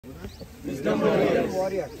Wisdom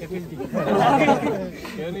warrior.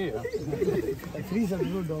 Free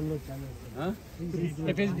Sadhguru download channel. Huh?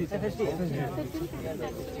 FSD.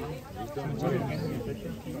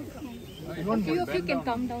 A few of you can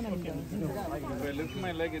come down and If I lift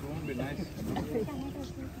my leg, it won't be nice.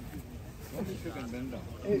 If you can bend down.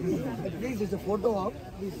 Please, there's a photo of.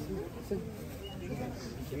 Please.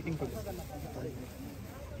 Waiting for this.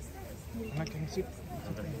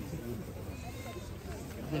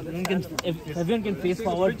 Everyone can face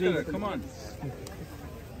forward. Come on.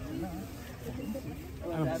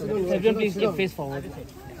 Everyone please face forward.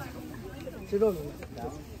 Sit down.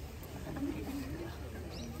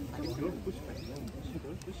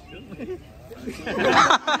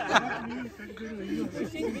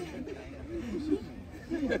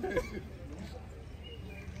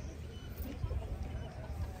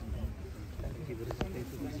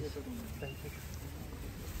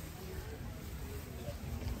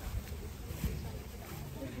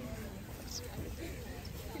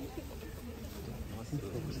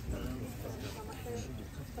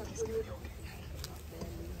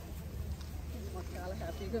 చాలా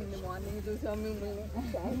హ్యాపీగా ఉంది. Morning చూసాము మేము.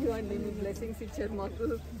 Thank you అండి, మీ blessings ఇచ్చారు మాకు.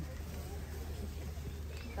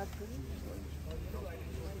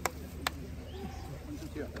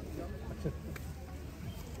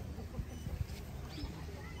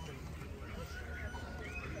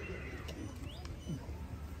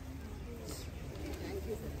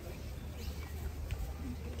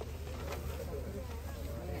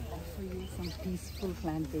 Some peaceful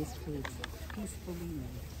plant-based foods. Peacefully.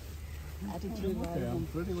 Attitude. Okay, I'm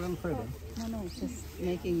pretty well fed. No, it's just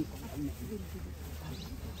making.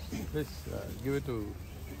 Please give it to.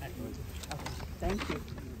 Thank you.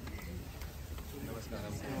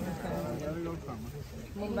 Where are you from?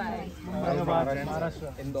 Mumbai. Maharashtra.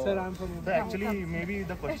 Sir, I'm from. So actually, maybe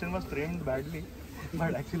the question was framed badly,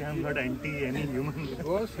 but actually I'm not anti any human. It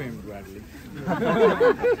was framed badly.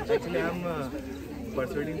 Actually, I'm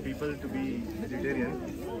persuading people to be vegetarian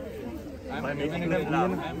by making them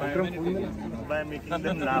laugh. By making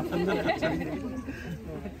them laugh.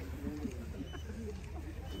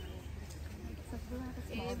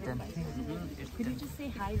 Could you just say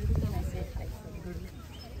hi because when I say hi?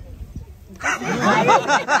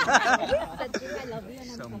 Sadhguru, I love you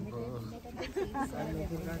and I'm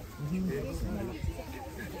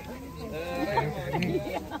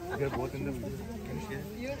We are both in the video.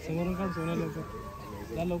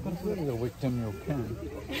 The victim you can.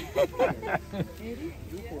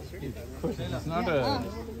 It's not a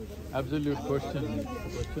absolute question. It's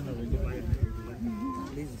a question of individual.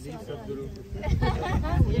 Please, Sadhguru.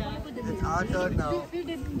 It's our turn now.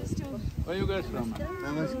 Where you guys from?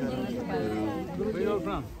 Namaskar. Where you all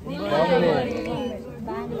from?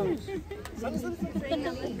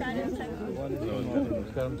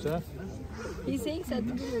 Namaskaram, sir. He's saying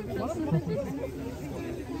Sadhguru.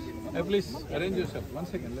 Hey, please arrange yourself. 1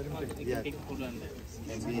 second, let him take. Yeah.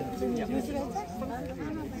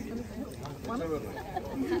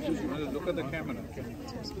 Look at the camera.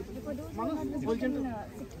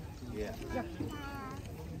 Yeah.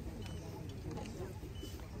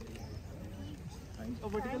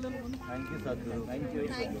 Thank you, Sadhguru. Thank you.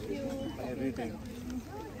 For everything.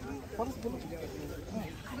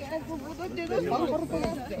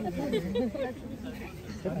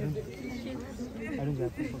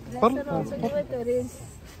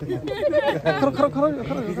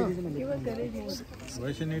 Why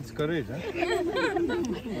she needs courage, huh? She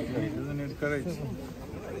doesn't need courage.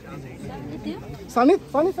 Sanit.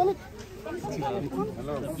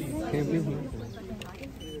 Hello.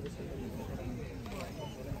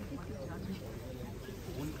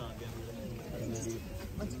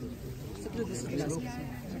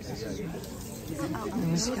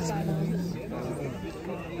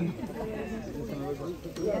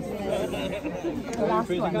 You're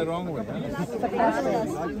facing the wrong way, huh?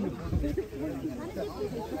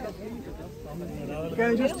 Can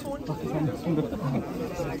I just?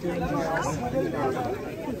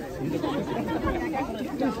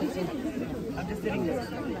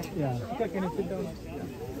 Yeah. Can you sit down?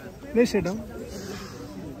 Please sit down.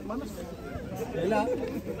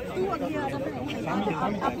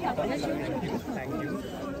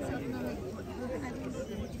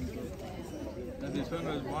 This one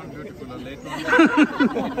was born beautiful, or later on.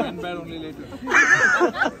 It went bad only later.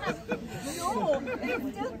 No, it's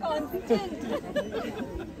still constant.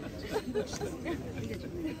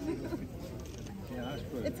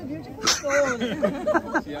 It's a beautiful soul.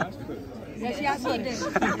 She asked for it. Yeah, she asked for it.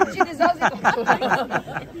 She deserves it.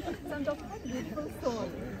 So I'm talking about beautiful soul.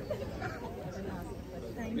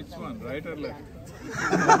 Which one, right or left?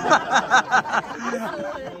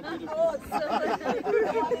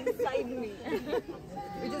 inside me,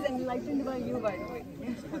 which is enlightened by you, by the way.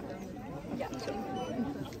 Yeah.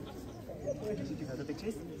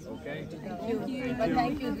 Okay. Thank you. But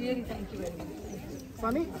thank you, really thank you very much.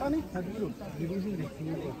 Sunny?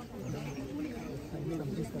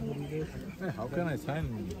 Hey, how can I sign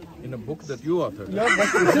in a book that you authored? Your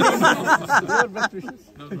best wishes. Your best wishes.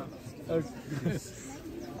 No.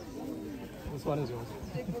 This one is yours.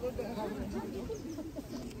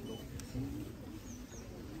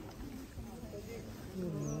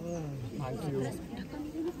 Thank you.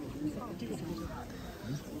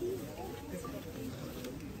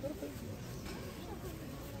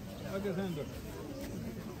 Okay, Sandra.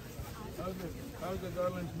 How's the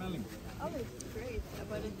garland smelling? Oh, it's great,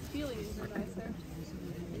 but it's feeling even nicer.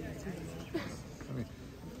 Come here.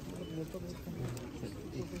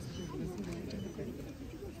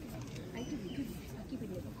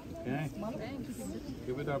 Okay. Thanks.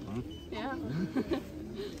 Give it up, huh? Yeah.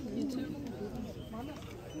 You too.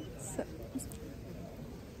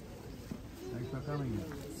 Thanks for coming.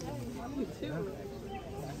 You too.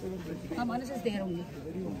 Manas is there only.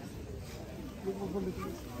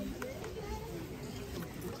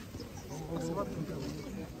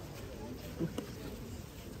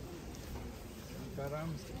 Karam.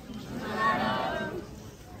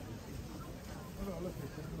 All of you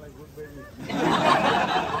sitting like good babies.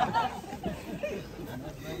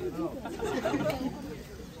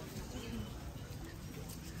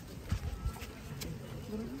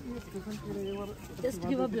 Just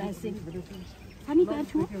give a blessing. Honey,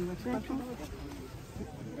 catch you.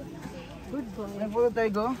 Good boy.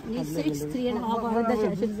 He's 6'3.5" hours. The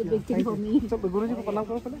session is a big thing for me. Guruji को प्रणाम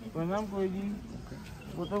करो पहले. प्रणाम कोई जी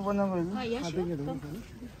photo बना कोई जी Yeah, sure. Come.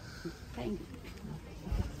 Thank you.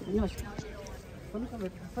 Namaskar. Sunny, come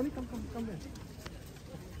here. Sunny, come here.